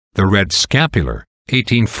The Red Scapular,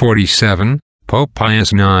 1847, Pope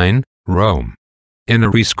Pius IX, Rome. In a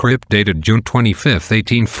rescript dated June 25,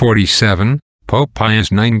 1847, Pope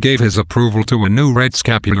Pius IX gave his approval to a new red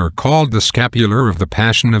scapular called the Scapular of the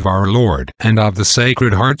Passion of our Lord and of the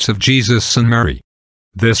Sacred Hearts of Jesus and Mary.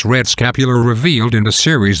 This red scapular revealed in a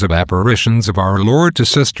series of apparitions of our Lord to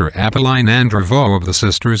Sister I+N+R+I of the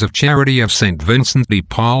Sisters of Charity of St. Vincent de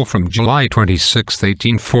Paul from July 26,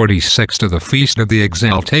 1846 to the Feast of the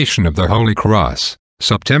Exaltation of the Holy Cross.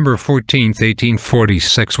 September 14,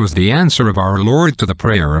 1846 was the answer of our Lord to the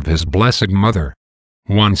prayer of His Blessed Mother.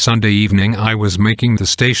 One Sunday evening I was making the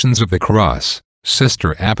Stations of the Cross,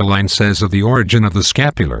 Sister I+N says of the origin of the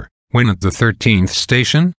scapular, when at the 13th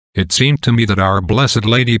station, it seemed to me that our Blessed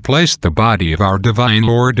Lady placed the body of our Divine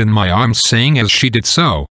Lord in my arms, saying as she did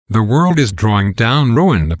so, "The world is drawing down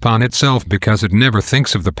ruin upon itself because it never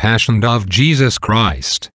thinks of the passion of Jesus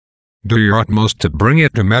Christ. Do your utmost to bring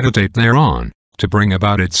it to meditate thereon, to bring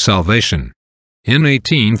about its salvation." In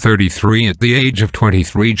 1833, at the age of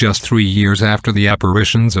 23, just 3 years after the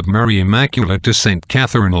apparitions of Mary Immaculate to St.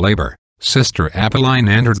 Catherine Labor, Sister I+N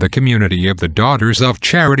entered the community of the Daughters of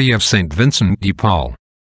Charity of St. Vincent de Paul.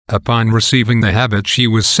 Upon receiving the habit she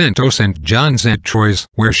was sent to St. John's at Troyes,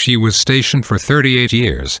 where she was stationed for 38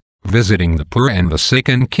 years, visiting the poor and the sick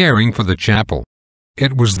and caring for the chapel.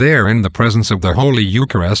 It was there in the presence of the Holy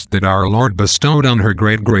Eucharist that our Lord bestowed on her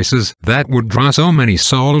great graces that would draw so many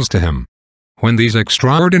souls to Him. When these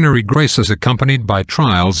extraordinary graces accompanied by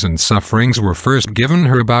trials and sufferings were first given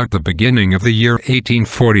her about the beginning of the year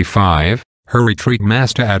 1845, her retreat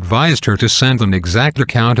master advised her to send an exact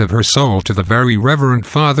account of her soul to the Very Reverend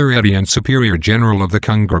Father Etienne, Superior General of the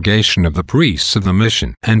Congregation of the Priests of the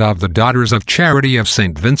Mission and of the Daughters of Charity of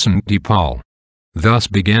St. Vincent de Paul. Thus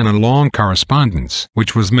began a long correspondence,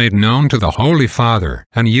 which was made known to the Holy Father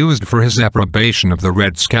and used for his approbation of the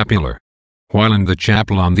Red Scapular. While in the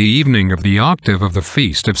chapel on the evening of the octave of the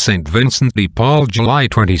Feast of St. Vincent de Paul, July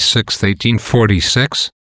 26, 1846,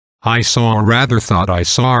 I saw, or rather thought I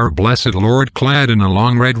saw, our Blessed Lord clad in a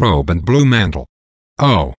long red robe and blue mantle.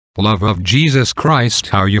 Oh, love of Jesus Christ,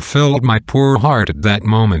 how you filled my poor heart at that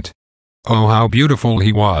moment! Oh, how beautiful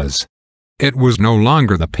He was! It was no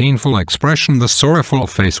longer the painful expression the sorrowful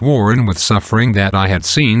face worn with suffering that I had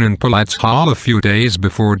seen in Pilate's hall a few days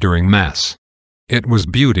before during Mass. It was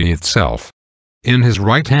beauty itself. In His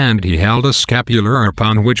right hand He held a scapular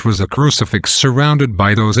upon which was a crucifix surrounded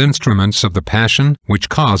by those instruments of the Passion which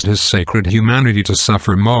caused His sacred humanity to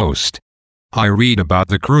suffer most. I read about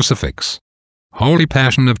the crucifix. Holy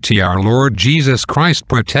Passion of our Lord Jesus Christ,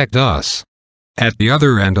 protect us. At the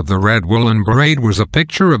other end of the red woolen braid was a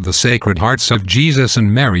picture of the Sacred Hearts of Jesus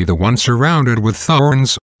and Mary, the one surrounded with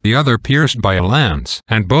thorns, the other pierced by a lance,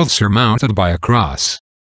 and both surmounted by a cross.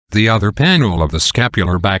 The other panel of the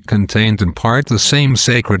scapular back contained in part the same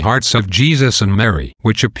Sacred Hearts of Jesus and Mary,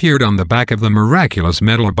 which appeared on the back of the miraculous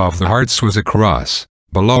medal. Above the hearts was a cross.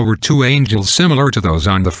 Below were 2 angels similar to those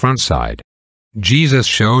on the front side. Jesus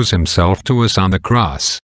shows Himself to us on the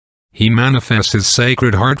cross. He manifests His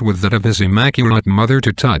Sacred Heart with that of His Immaculate Mother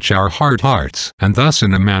to touch our hearts, and thus,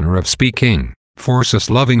 in a manner of speaking, force us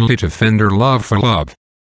lovingly to fend our love for love.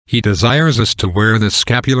 He desires us to wear this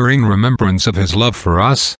scapular in remembrance of His love for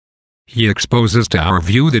us. He exposes to our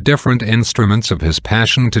view the different instruments of His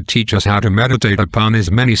Passion to teach us how to meditate upon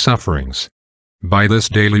His many sufferings. By this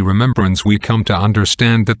daily remembrance we come to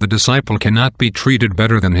understand that the disciple cannot be treated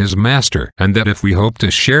better than his Master, and that if we hope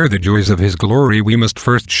to share the joys of His glory we must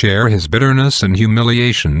first share His bitterness and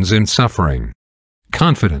humiliations in suffering.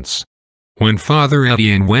 Confidence. When Father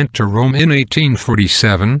Etienne went to Rome in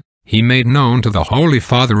 1847, he made known to the Holy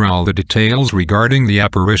Father all the details regarding the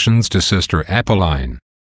apparitions to Sister I+N.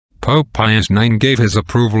 Pope Pius IX gave his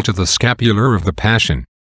approval to the Scapular of the Passion.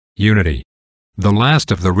 Unity. The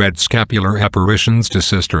last of the red scapular apparitions to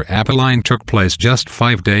Sister I+N took place just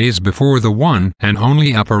 5 days before the one and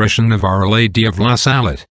only apparition of Our Lady of La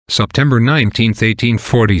Salette, September 19,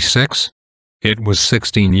 1846. It was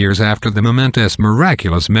 16 years after the momentous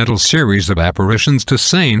miraculous medal series of apparitions to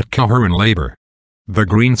St. Catherine Labor. The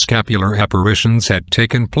green scapular apparitions had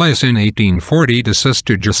taken place in 1840 to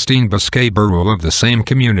Sister Justine Bosquet-Barreau of the same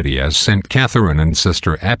community as St. Catherine and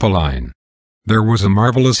Sister I+N. There was a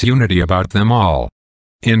marvelous unity about them all.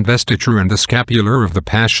 Investiture and the Scapular of the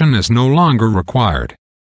Passion is no longer required.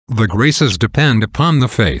 The graces depend upon the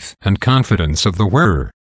faith and confidence of the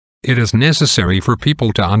wearer. It is necessary for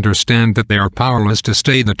people to understand that they are powerless to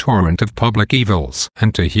stay the torrent of public evils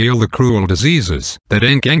and to heal the cruel diseases that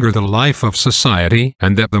anger the life of society,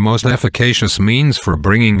 and that the most efficacious means for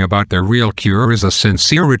bringing about their real cure is a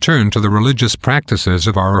sincere return to the religious practices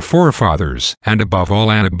of our forefathers, and above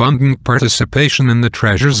all an abundant participation in the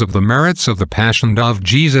treasures of the merits of the Passion of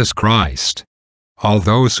Jesus Christ. All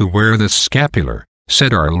those who wear this scapular,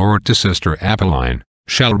 said our Lord to Sister Apolline,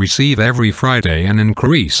 shall receive every Friday an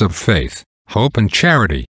increase of faith, hope and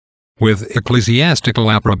charity. With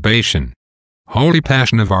ecclesiastical approbation. Holy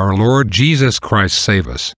Passion of our Lord Jesus Christ, save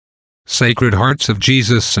us. Sacred Hearts of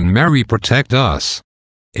Jesus and Mary, protect us.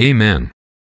 Amen.